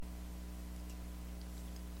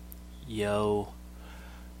Yo,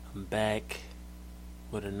 I'm back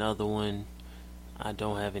with another one. I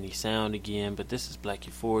don't have any sound again, but this is Black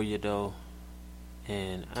Euphoria though,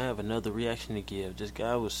 and I have another reaction to give. This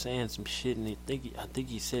guy was saying some shit, and I think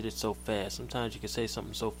he said it so fast. Sometimes you can say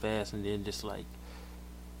something so fast, and then just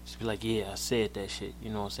be like, yeah, I said that shit. You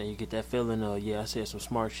know what I'm saying? You get that feeling of, yeah, I said some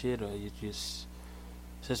smart shit, or you just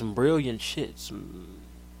said some brilliant shit.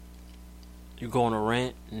 You go on a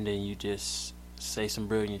rant, and then you just say some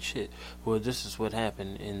brilliant shit. Well, this is what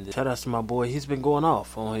happened. Shout outs to my boy. He's been going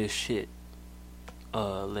off on his shit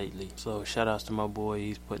lately. So shout outs to my boy.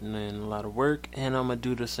 He's putting in a lot of work, and I'm gonna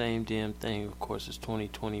do the same damn thing. Of course, it's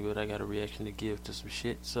 2020, but I got a reaction to give to some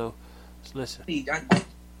shit. So let's listen.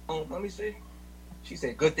 Let me see. She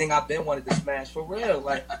said, "Good thing I've been wanted to smash for real."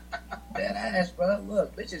 Like that ass, bro.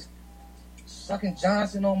 Look, bitches sucking fake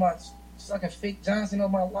Johnson on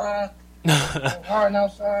my live. Hard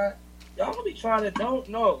outside. Y'all gonna be trying to no,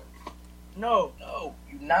 you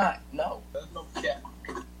not. No. There's no cap.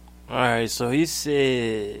 Alright, so he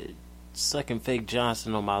said sucking fake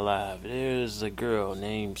Johnson on my live. There's a girl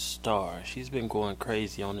named Star. She's been going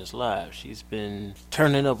crazy on this live. She's been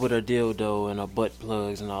turning up with her dildo and her butt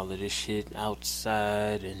plugs and all of this shit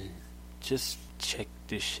outside, and just check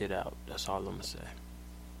this shit out. That's all I'm gonna say.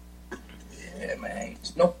 Yeah, man.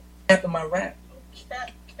 No cap in my rap. No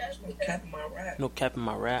cap in my rap. No cap in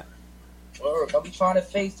my rap. Don't be trying to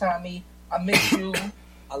FaceTime me. I miss you.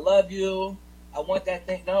 I love you. I want that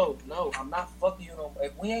thing. No, I'm not fucking you no more.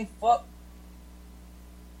 If we ain't fucked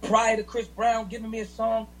prior to Chris Brown giving me a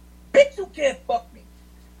song, bitch, you can't fuck me.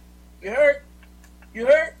 You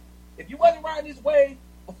heard? If you wasn't riding this wave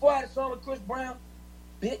before I had a song with Chris Brown,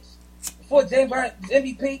 bitch, before James Brown was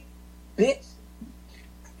MVP, bitch,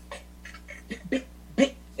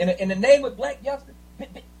 in the name of Black Youngster,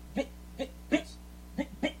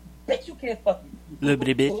 bitch, you can't fuck me. Little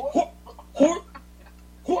bitty bitch. Whore.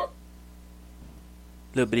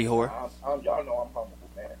 Little bitty whore. Y'all know I'm humble,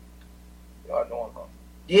 man. Y'all know I'm humble.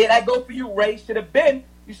 Yeah, that go for you, Ray. You should have been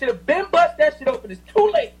bust that shit open. It's too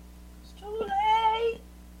late.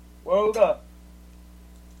 Word up.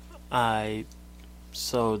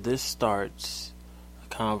 So this starts a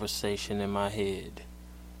conversation in my head,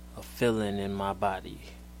 a feeling in my body.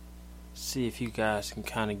 See if you guys can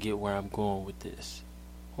kind of get where I'm going with this.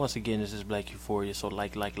 Once again, this is Black Euphoria, so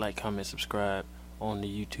like, comment, subscribe on the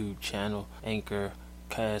YouTube channel, Anchor,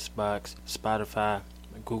 Castbox, Spotify,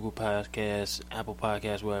 Google Podcasts, Apple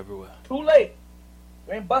Podcasts, wherever. Too late.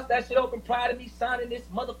 You ain't bust that shit open prior to me signing this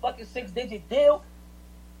motherfucking 6-digit deal.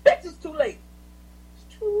 Bitch, it's too late. It's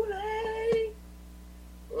too late.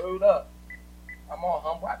 Word up. I'm all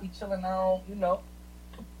humble. I be chilling on, you know.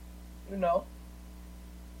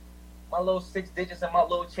 My little 6 digits in my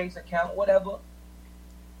little Chase account, whatever.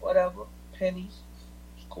 Pennies.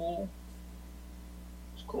 It's cool.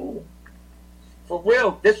 For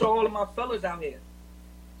real, this for all of my fellas out here.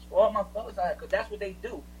 It's for all my fellas out here, because that's what they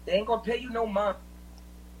do. They ain't gonna pay you no mind.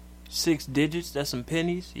 6 digits? That's some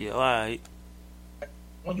pennies? Yeah, alright.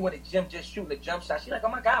 When you in the gym just shooting a jump shot, she like, oh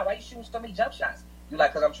my God, why you shooting so many jump shots? You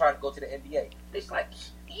like, because I'm trying to go to the NBA. It's like,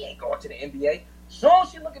 he ain't going to the NBA. Soon as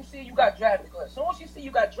she look and see you got drafted, soon as she see you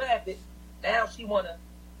got drafted, now she wanna,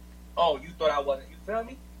 oh, you thought I wasn't, you feel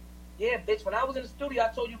me? Yeah, bitch, when I was in the studio, I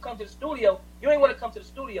told you come to the studio. You ain't want to come to the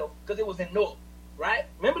studio because it was in North, right?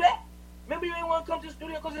 Remember that? Remember you ain't want to come to the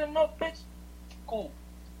studio because it's in North, bitch? Cool.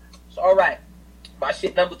 So, all right. My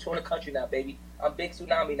shit number 2 in the country now, baby. I'm Big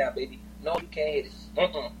Tsunami now, baby. No, you can't hit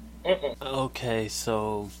it. Okay,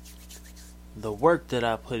 so the work that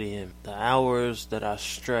I put in, the hours that I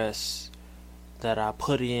stress, that I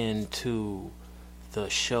put into the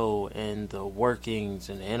show, and the workings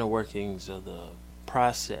and the inner workings of the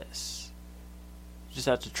process. You just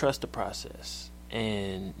have to trust the process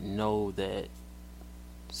and know that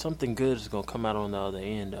something good is going to come out on the other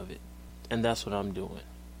end of it. And that's what I'm doing.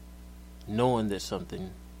 Knowing that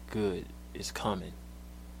something good is coming.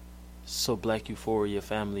 So Black Euphoria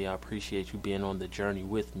family, I appreciate you being on the journey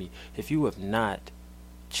with me. If you have not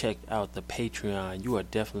checked out the Patreon, you are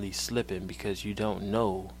definitely slipping because you don't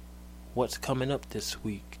know what's coming up this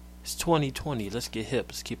week. It's 2020. Let's get hip.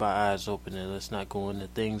 Let's keep our eyes open and let's not go into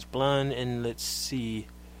things blind. And let's see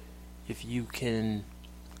if you can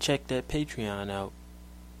check that Patreon out.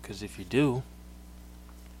 Because if you do,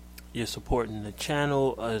 you're supporting the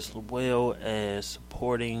channel as well as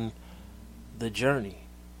supporting the journey.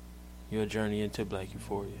 Your journey into Black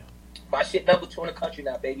Euphoria. My shit number 2 in the country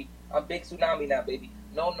now, baby. I'm Big Tsunami now, baby.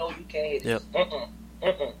 No, you can't hit it. Yep.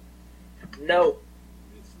 No.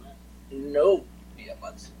 Yeah,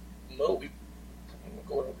 but no. I'm gonna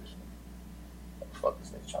go over this. What the fuck is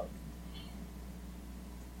this, Charlie?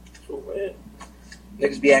 For real.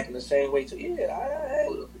 Niggas be acting the same way too. Yeah,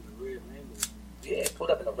 pulled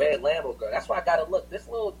up in a red Lambo, girl. That's why I gotta look. This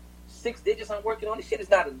little 6 digits I'm working on, this shit is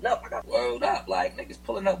not enough. I got word up. Like, niggas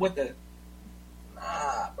pulling up with the...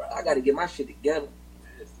 Nah, bro. I gotta get my shit together.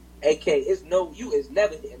 AK, you is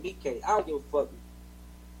never hitting me, K. I don't give a fuck.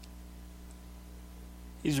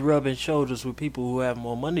 He's rubbing shoulders with people who have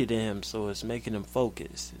more money than him, so it's making him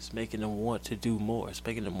focus. It's making him want to do more. It's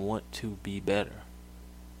making him want to be better.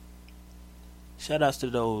 Shout outs to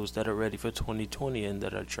those that are ready for 2020 and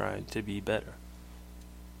that are trying to be better.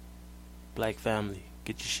 Black family,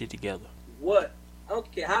 get your shit together. What? I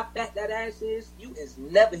don't care how fat that ass is, you is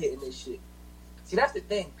never hitting this shit. See, that's the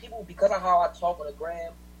thing. People, because of how I talk on the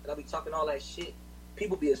gram, and I be talking all that shit,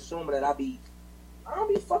 people be assuming that I don't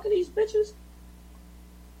be fucking these bitches.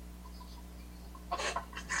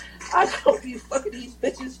 I don't be fucking these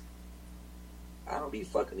bitches. I don't be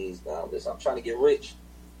fucking these. I'm trying to get rich.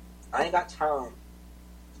 I ain't got time.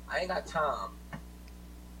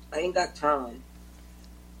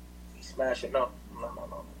 He smashing up.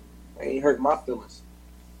 No. I ain't hurting my feelings.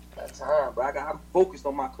 Got time, bro. I'm focused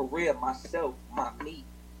on my career, myself, me.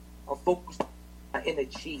 I'm focused on my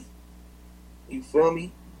energy. You feel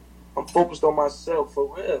me? I'm focused on myself,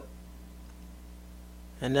 for real.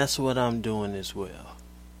 And that's what I'm doing as well.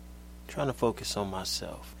 Trying to focus on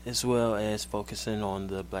myself, as well as focusing on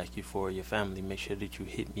the Black Euphoria family. Make sure that you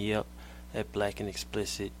hit me up at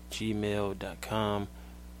blackandexplicit@gmail.com.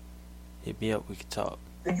 Hit me up, we can talk.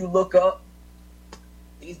 Then you look up,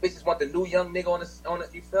 these bitches want the new young nigga on the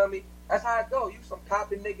you feel me? That's how it go. You some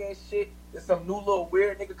popping nigga and shit. There's some new little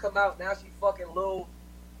weird nigga come out. Now she fucking little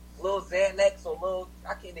Xanax or little,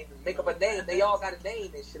 I can't even make up a name. They all got a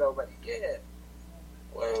name and shit already. Yeah.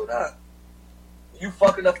 Word up. You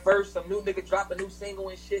fucking up first, some new nigga drop a new single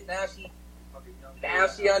and shit. Now she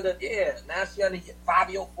under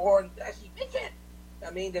Fabio 4 and that she bitching.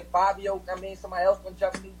 I mean, then Fabio, somebody else gonna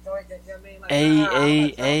jump a new joint. You know what I mean?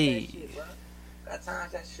 Like, got time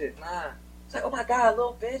for that shit, nah. It's like, oh my God,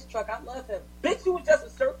 little Benz truck, I love him. Bitch, you was just a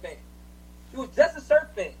surf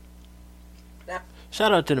fan. Now,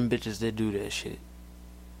 shout out to them bitches that do that shit.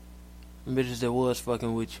 Them bitches that was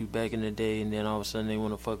fucking with you back in the day, and then all of a sudden they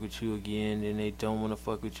want to fuck with you again, and they don't want to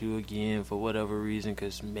fuck with you again for whatever reason,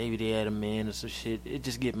 because maybe they had a man or some shit. It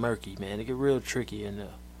just get murky, man. It get real tricky in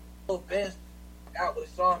there. Little Benz out with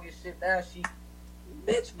a song and shit. Now she,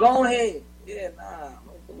 bitch, go ahead. Yeah, nah,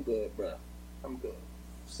 I'm good, bro. I'm good.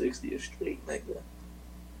 60th Street, nigga.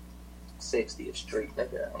 60th Street,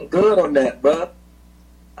 nigga. I'm good on that, bro.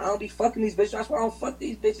 I don't be fucking these bitches. That's why I don't fuck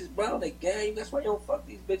these bitches, bro. They gang. That's why you don't fuck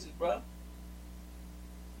these bitches, bro.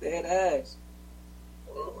 Dead ass.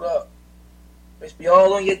 Hold up. Bitch be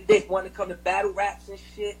all on your dick, wanting to come to battle raps and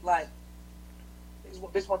shit. Like,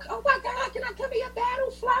 bitch want, oh my God, can I come to your battle?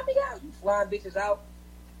 Fly me out. You flying bitches out.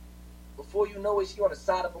 Before you know it, she on the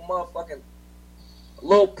side of a motherfucking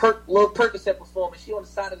little Percocet performance. She on the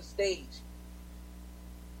side of the stage.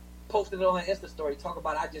 Posted it on her Insta story. Talk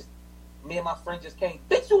about me and my friend just came.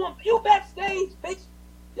 Bitch, you backstage, bitch.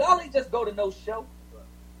 Y'all ain't just go to no show.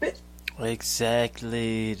 Bitch.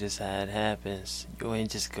 Exactly. That's how it happens. You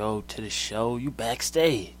ain't just go to the show. You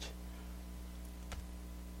backstage.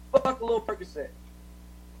 Fuck a little Percocet.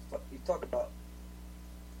 Fuck you talking about?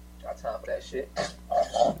 Got time for that shit.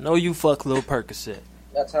 No, you fuck Lil Percocet.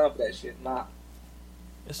 Got time for that shit. Nah.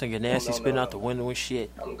 This nigga nasty spitting out the window and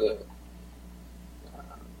shit. I'm good.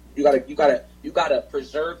 You gotta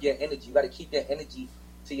preserve your energy. You gotta keep your energy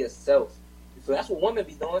to yourself. You feel? That's what women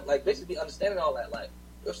be doing. Like, bitches be understanding all that. Like,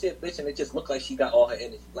 you'll see a bitch and it just look like she got all her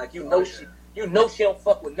energy. Like, she don't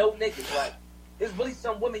fuck with no niggas. Like, there's really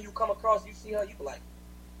some women you come across, you see her, you be like,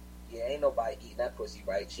 yeah, ain't nobody eating that pussy,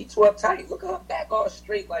 right? She too uptight. Look at her back all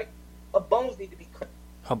straight. Like, her bones need to be cracked.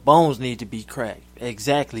 Her bones need to be cracked.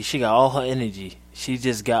 Exactly. She got all her energy. She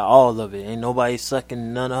just got all of it. Ain't nobody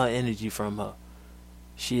sucking none of her energy from her.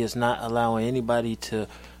 She is not allowing anybody to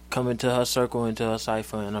come into her circle, into her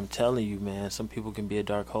cipher. And I'm telling you, man, some people can be a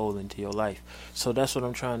dark hole into your life. So that's what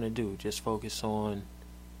I'm trying to do. Just focus on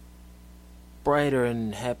brighter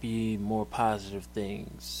and happy, more positive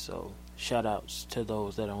things. So shout outs to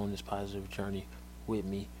those that are on this positive journey with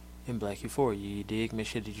me in Black Euphoria. You dig? Make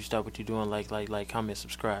sure that you stop what you're doing. Like, comment,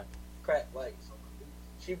 subscribe. Crack, like,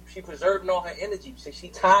 she preserving all her energy. She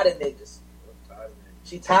tired of niggas.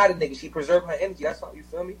 She tired of niggas. She preserving her energy. That's how you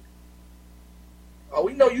feel me. Oh,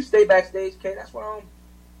 we know you stay backstage, K. That's why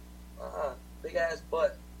I'm big ass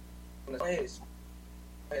butt.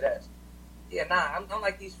 Yeah, nah. I'm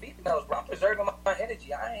like these females, bro. I'm preserving my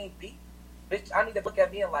energy. I ain't beat. Bitch, I need to look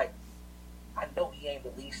at me and like, I know he ain't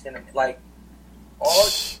released in like all.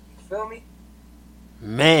 You feel me?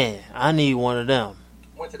 Man, I need one of them.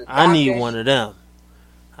 Went to the I need doctor. one of them.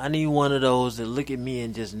 I need one of those that look at me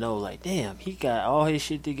and just know, like, damn, he got all his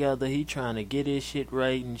shit together. He trying to get his shit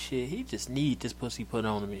right and shit. He just need this pussy put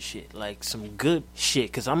on him and shit. Like, some good shit.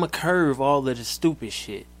 Because I'm going to curve all of the stupid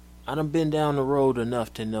shit. I done been down the road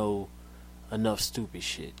enough to know enough stupid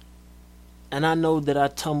shit. And I know that I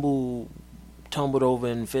tumbled over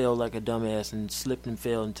and fell like a dumbass and slipped and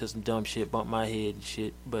fell into some dumb shit, bumped my head and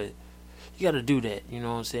shit. But you got to do that, you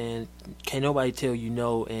know what I'm saying? Can't nobody tell you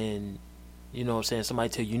no, and you know what I'm saying, somebody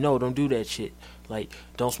tell you no, don't do that shit. Like,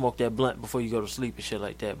 don't smoke that blunt before you go to sleep and shit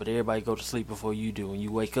like that. But everybody go to sleep before you do, and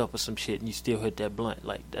you wake up with some shit and you still hit that blunt.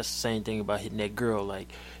 Like, that's the same thing about hitting that girl. Like,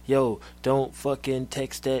 yo, don't fucking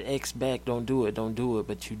text that ex back, don't do it,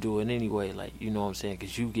 but you do it anyway. Like, you know what I'm saying,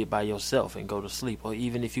 because you get by yourself and go to sleep. Or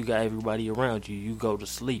even if you got everybody around you, you go to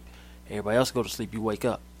sleep. Everybody else go to sleep, you wake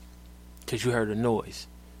up because you heard a noise.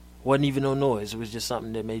 Wasn't even no noise, it was just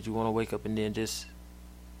something that made you want to wake up and then just,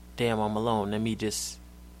 damn, I'm alone. Let me just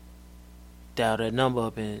dial that number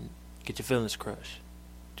up and get your feelings crushed.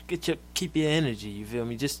 Keep your energy. You feel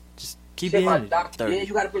me? Just keep your energy. Yeah,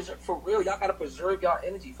 you gotta preserve, for real. Y'all gotta preserve y'all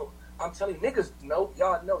energy. I'm telling you, niggas know.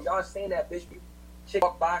 Y'all saying that bitch. Chick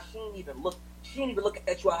walk by, she ain't even look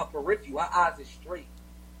at you out her periphery. Her eyes is straight.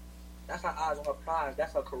 That's her eyes on her prize.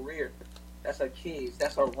 That's her career. That's her kids.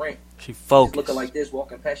 That's her rank. She focused. She's looking like this,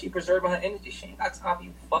 walking past. She preserving her energy. She ain't got time for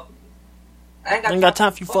you fucking. I ain't got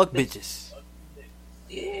time for you fuck bitches.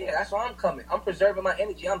 Yeah, that's why I'm coming. I'm preserving my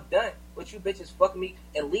energy. I'm done with you bitches fucking me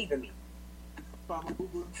and leaving me.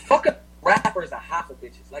 Fucking rappers are hot for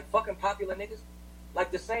bitches. Like fucking popular niggas.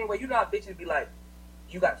 Like the same way, you know how bitches be like,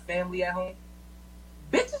 you got family at home?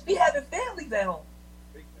 Bitches be having families at home.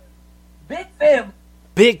 Big family.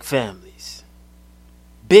 Big families.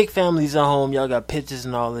 Big families at home. Y'all got pictures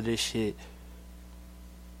and all of this shit.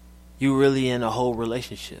 You really in a whole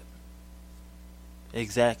relationship.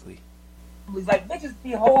 Exactly. Like bitches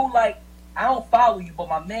be whole like, I don't follow you, but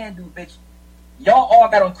my man do, bitch. Y'all all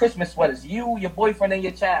got on Christmas sweaters. You, your boyfriend, and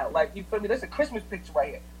your child. Like, you feel me? There's a Christmas picture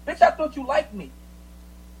right here. Bitch, I thought you liked me.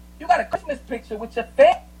 You got a Christmas picture with your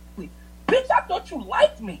family. Bitch, I thought you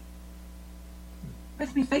liked me.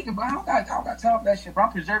 Bitch be faking, bro. I don't got time for that shit, bro.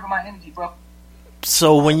 I'm preserving my energy, bro.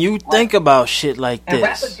 So when you think about shit like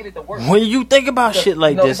this,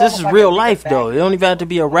 this is real life, though. It don't even have to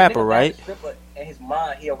be a rapper, right? In his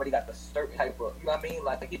mind, he already got the certain type of, you know what I mean?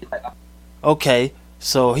 Like, okay,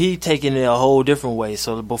 so he taking it a whole different way.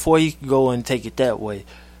 So before he can go and take it that way,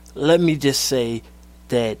 let me just say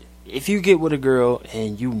that if you get with a girl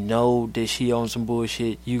and you know that she on some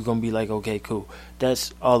bullshit, you gonna be like, okay, cool.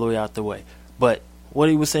 That's all the way out the way. But what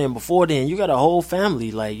he was saying before then, you got a whole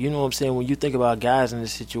family. Like, you know what I'm saying? When you think about guys in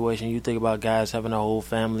this situation, you think about guys having a whole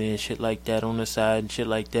family and shit like that on the side and shit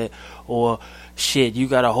like that. Or, shit, you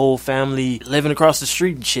got a whole family living across the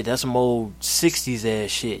street and shit. That's some old 60s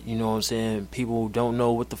ass shit. You know what I'm saying? People don't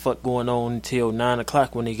know what the fuck going on until 9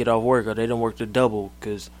 o'clock when they get off work, or they don't work the double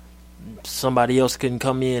because somebody else couldn't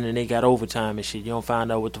come in and they got overtime and shit. You don't find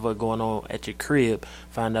out what the fuck going on at your crib.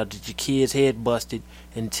 Find out that your kid's head busted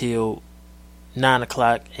until 9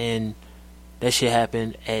 o'clock, and that shit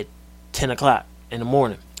happened at 10 o'clock in the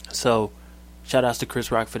morning. So shout outs to Chris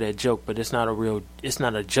Rock for that joke, but it's not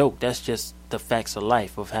a joke. That's just the facts of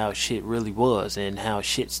life of how shit really was and how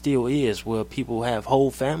shit still is, where people have whole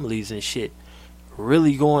families and shit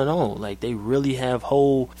really going on. Like, they really have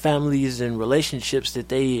whole families and relationships that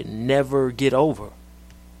they never get over.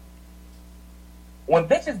 When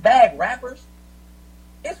bitches bag rappers,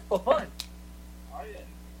 it's for fun.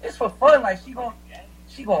 It's for fun. Like, she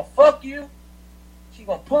gonna fuck you. She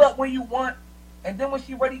gonna pull up when you want. And then when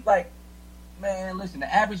she ready, like, man, listen,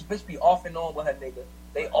 the average bitch be off and on with her nigga.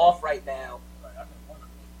 They off right now.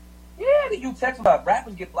 Yeah, then you text about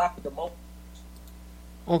rappers get blocked with the most.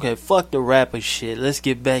 Okay, fuck the rapper shit. Let's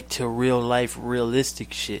get back to real life,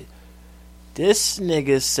 realistic shit. This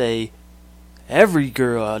nigga say every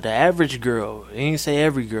girl, the average girl. He didn't say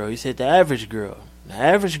every girl. He said the average girl. The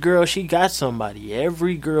average girl, she got somebody.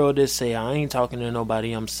 Every girl that say, I ain't talking to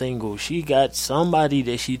nobody, I'm single, she got somebody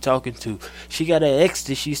that she talking to. She got an ex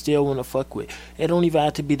that she still want to fuck with. It don't even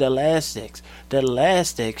have to be the last ex. The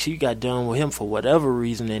last ex, she got done with him for whatever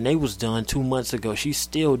reason, and they was done 2 months ago. She's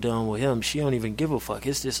still done with him. She don't even give a fuck.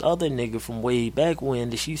 It's this other nigga from way back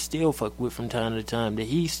when that she still fuck with from time to time, that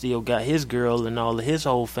he still got his girl and all of his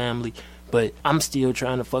whole family. But I'm still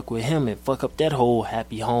trying to fuck with him and fuck up that whole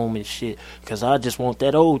happy home and shit, because I just want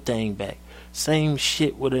that old thing back. Same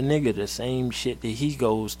shit with a nigga, the same shit that he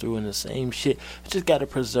goes through and the same shit. I just gotta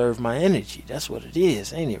preserve my energy. That's what it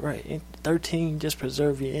is, ain't it, right? 13, just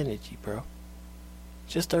preserve your energy, bro.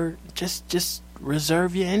 Just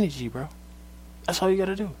reserve your energy, bro. That's all you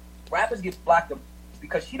gotta do. Rappers get blocked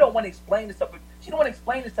because she don't want to explain this stuff. She don't want to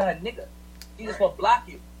explain this to her nigga. She just want to block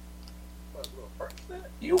you.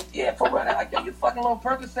 Yeah, for real. Like, you fucking little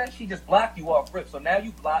Percocet. She just blocked you off rip. So now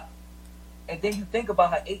you block, and then you think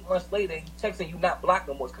about her 8 months later, and you text her you not blocked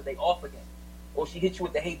no more because they off again. Or she hit you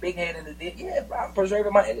with the hey big head in the dick. Yeah, bro, I'm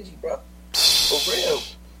preserving my energy, bro. For real.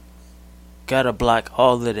 Gotta block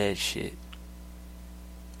all of that shit.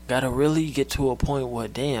 Gotta really get to a point where,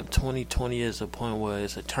 damn, 2020 is a point where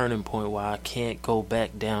it's a turning point where I can't go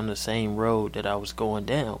back down the same road that I was going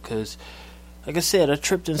down. Because, like I said, I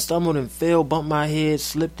tripped and stumbled and fell, bumped my head,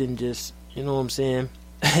 slipped and just, you know what I'm saying?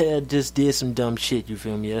 I just did some dumb shit, you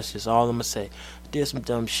feel me? That's just all I'm gonna say. Did some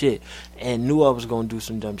dumb shit and knew I was gonna do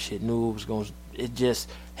some dumb shit. It just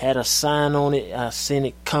had a sign on it. I seen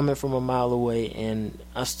it coming from a mile away, and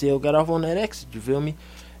I still got off on that exit, you feel me?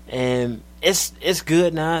 And it's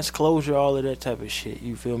good now, it's closure, all of that type of shit,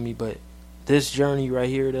 you feel me? But this journey right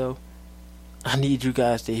here, though, I need you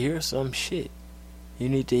guys to hear some shit. You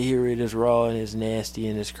need to hear it as raw and as nasty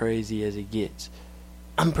and as crazy as it gets.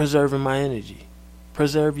 I'm preserving my energy.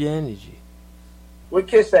 Preserve your energy. Where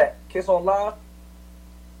Kiss at? Kiss on live?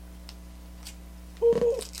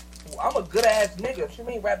 Ooh, I'm a good ass nigga. What you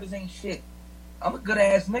mean rappers ain't shit? I'm a good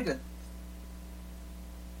ass nigga.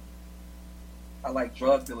 I like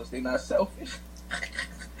drug dealers. They not selfish.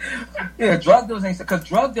 Yeah, drug dealers ain't, because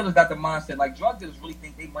drug dealers got the mindset. Like, drug dealers really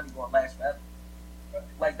think they money gonna last forever.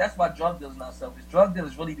 Like, that's why drug dealers not selfish. Drug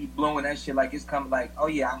dealers really be blowing that shit like it's coming. Like, oh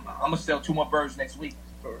yeah, I'm gonna sell 2 more birds next week.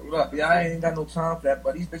 Yeah, I ain't got no time for that.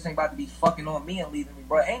 But these bitches ain't about to be fucking on me and leaving me,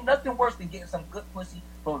 bro. Ain't nothing worse than getting some good pussy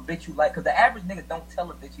from a bitch you like. Because the average nigga don't tell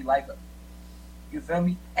a bitch he like her. You feel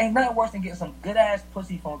me? Ain't nothing worse than getting some good ass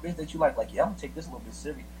pussy from a bitch that you like. Like, yeah, I'm gonna take this a little bit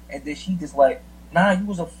serious. And then she just like, nah, you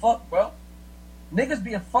was a fuck, bro. Niggas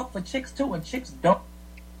be a fuck for chicks too, and chicks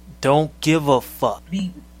don't give a fuck.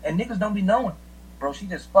 And niggas don't be knowing. Bro, she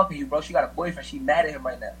just fucking you, bro. She got a boyfriend. She mad at him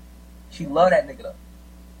right now. She love that nigga though.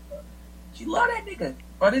 She love that nigga.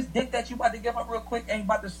 Bro, this dick that you about to give up real quick ain't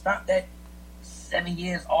about to stop that 7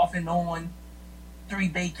 years off and on, 3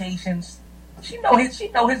 vacations. She know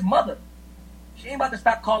his mother. She ain't about to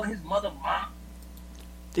stop calling his mother mom.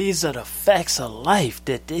 These are the facts of life,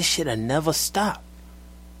 that this shit'll never stop.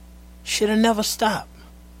 Shit'll never stop.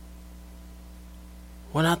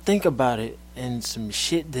 When I think about it, and some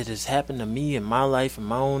shit that has happened to me in my life and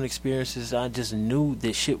my own experiences, I just knew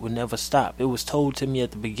that shit would never stop. It was told to me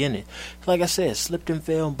at the beginning. Like I said, slipped and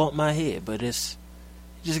fell and bumped my head, but you just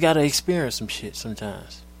gotta experience some shit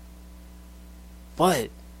sometimes. But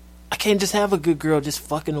I can't just have a good girl just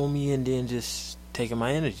fucking on me and then just taking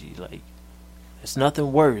my energy. Like, there's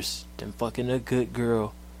nothing worse than fucking a good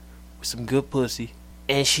girl with some good pussy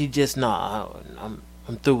and she just, I'm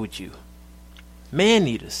through with you.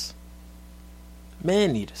 Man-eaters.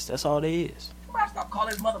 Man-eaters. That's all they is. You might stop calling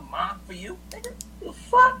his mother mom for you, nigga. The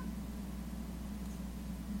fuck?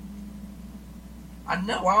 I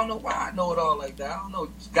know. I don't know why I know it all like that. I don't know.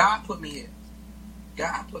 God put me here.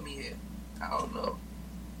 God put me here. I don't know.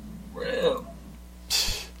 Real.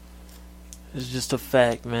 It's just a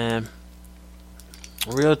fact, man.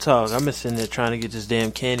 Real talk. I've been sitting there trying to get this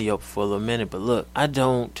damn candy open for a little minute, but look, I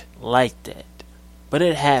don't like that. But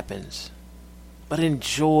it happens. But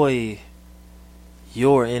enjoy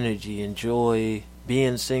your energy. Enjoy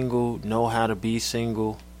being single. Know how to be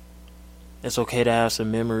single. It's okay to have some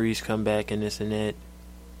memories come back and this and that.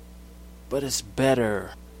 But it's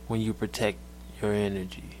better when you protect your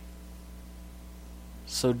energy.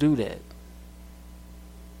 So do that.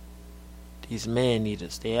 These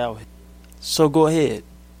man-eaters, they out here. So go ahead.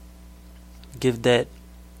 Give that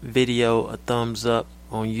video a thumbs up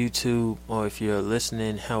on YouTube, or if you're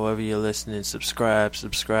listening, however you're listening, subscribe.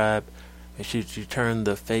 Make sure you turn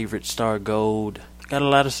the favorite star gold. Got a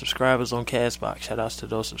lot of subscribers on Castbox. Shout outs to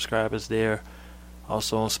those subscribers there.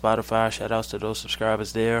 Also on Spotify. Shout outs to those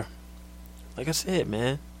subscribers there. Like I said,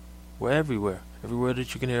 man, we're everywhere. Everywhere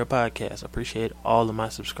that you can hear a podcast. I appreciate all of my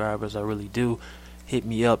subscribers. I really do. Hit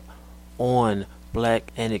me up on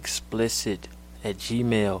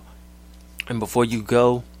blackandexplicit@gmail. And before you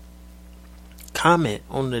go, comment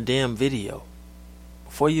on the damn video.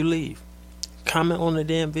 Before you leave, comment on the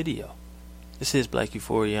damn video. This is Black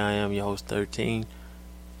Euphoria. I am your host, 13.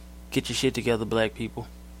 Get your shit together, black people.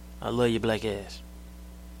 I love your black ass.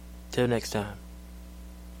 Till next time.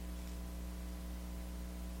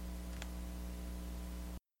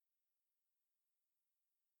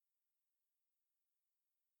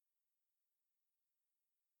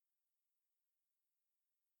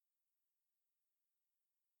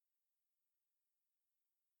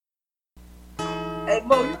 Hey,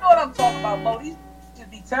 Mo, you know what I'm talking about, Mo. These just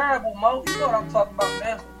be terrible, Mo. You know what I'm talking about,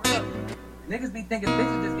 man, for real. Niggas be thinking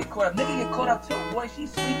bitches just get caught up. Nigga get caught up too, boy. She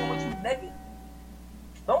sleeping with you naked.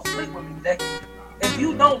 Don't sleep with me naked. If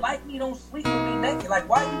you don't like me, don't sleep with me naked. Like,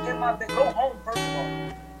 why you in my bed? Go home, first of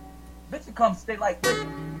all. Bitch will come stay like,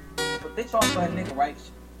 listen. But bitch also a nigga, right?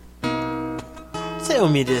 Tell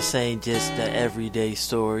me this ain't just the everyday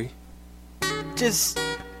story. Just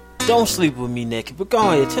don't sleep with me naked. But go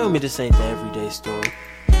ahead, tell me this ain't the everyday story.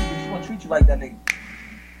 She gonna treat you like that nigga.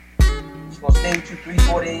 She gonna stay with you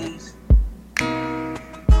 3-4 days.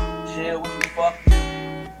 Chill with you, fuck you.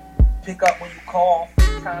 Pick up when you call.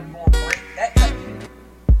 FaceTime you on break. That type of shit.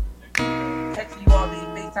 Texting you all day.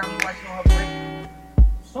 FaceTime you while she on her break.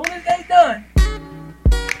 As soon as they done,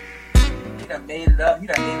 he done made it up. He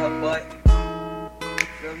done ate her butt.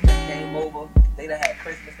 He done came over. They done had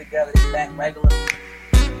Christmas together. They back regular.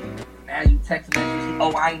 Now you texting that shit.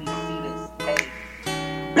 Oh, I ain't even see this. Hey,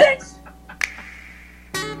 bitch!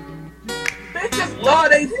 Bitches love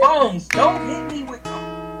they phones. Don't hit me with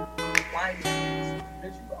why you bitch,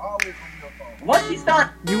 you always on your phone. Once she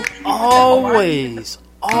start, you always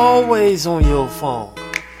on your phone.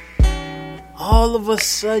 All of a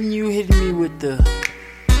sudden you hit me with the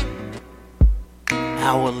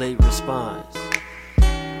hour late response.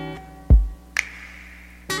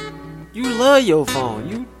 You love your phone.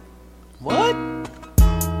 You what?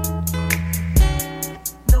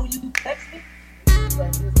 No, you text me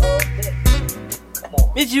like this all day. Come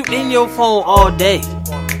on. Bitch, you in your phone all day.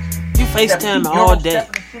 You FaceTime all day.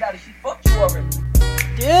 She fucked you already.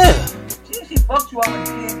 Yeah. She fucked you already.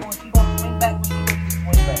 She gonna swing back when she ready to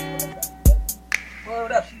swing back.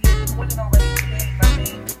 Hold up. She winning already. She ain't, I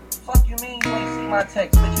mean, fuck you mean you ain't see my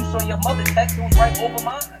text. But you saw your mother text. It was right over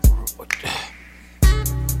mine.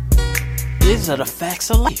 These are the facts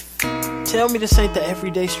of life. Tell me this ain't the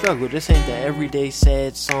everyday struggle. This ain't the everyday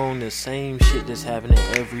sad song. The same shit that's happening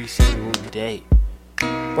every single day.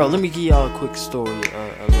 Bro, let me give y'all a quick story,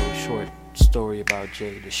 a little short story about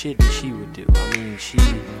Jay. The shit that she would do. I mean, she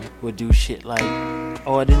would do shit like,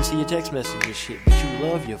 oh, I didn't see your text message and shit, but you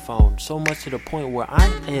love your phone so much to the point where I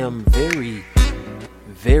am very,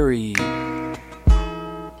 very,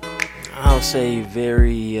 I'll say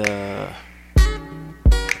very,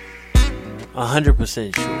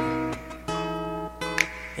 100% sure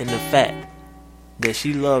in the fact that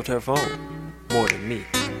she loved her phone more than me.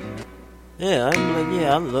 Yeah,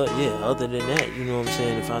 I'm like, other than that, you know what I'm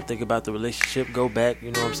saying, if I think about the relationship, go back,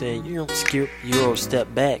 you know what I'm saying, you don't skip, Euro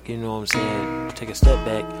step back, you know what I'm saying, take a step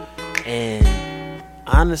back, and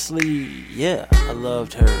honestly, yeah, I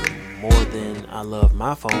loved her more than I loved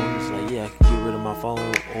my phone. It's like, yeah, I could get rid of my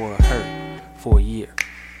phone or her for a year.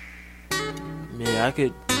 Yeah, I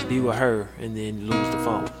could be with her and then lose the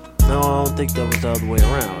phone. No, I don't think that was the other way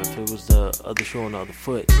around. If it was the other shoe on the other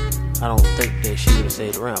foot, I don't think that she would have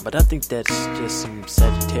stayed around. But I think that's just some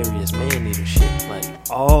Sagittarius man-eater shit. Like,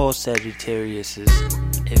 all Sagittariuses,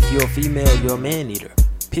 if you're a female, you're a man-eater.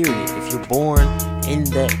 Period. If you're born in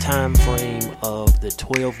that time frame of the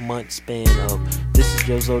 12-month span of this is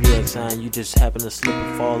your zodiac sign, you just happen to slip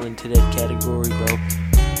and fall into that category, bro.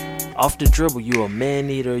 Off the dribble, you're a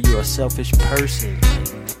man-eater, you're a selfish person.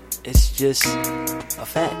 It's just a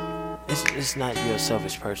fact. It's not you're a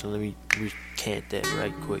selfish person. Let me recant that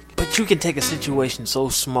right quick. But you can take a situation so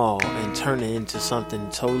small and turn it into something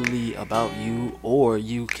totally about you, or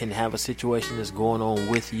you can have a situation that's going on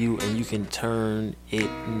with you and you can turn it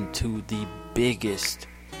into the biggest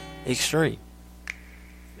extreme.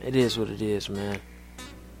 It is what it is, man.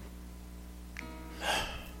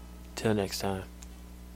 Till next time.